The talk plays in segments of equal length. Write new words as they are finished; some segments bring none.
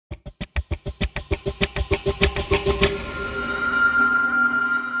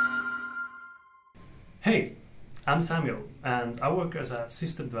I'm Samuel, and I work as a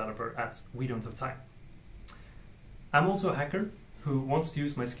system developer at We Don't Have Time. I'm also a hacker who wants to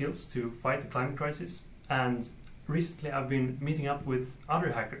use my skills to fight the climate crisis, and recently I've been meeting up with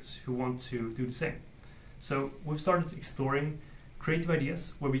other hackers who want to do the same. So we've started exploring creative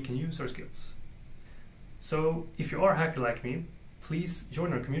ideas where we can use our skills. So if you are a hacker like me, please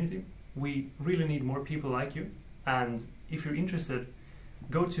join our community. We really need more people like you, and if you're interested,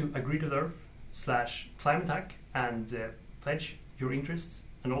 go to agree.earth/climatehack and pledge your interest,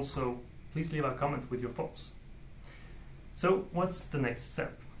 and also please leave a comment with your thoughts. So what's the next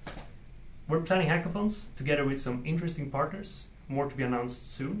step? We're planning hackathons together with some interesting partners, more to be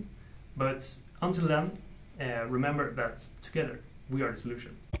announced soon, but until then, remember that together we are the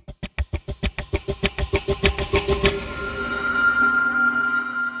solution.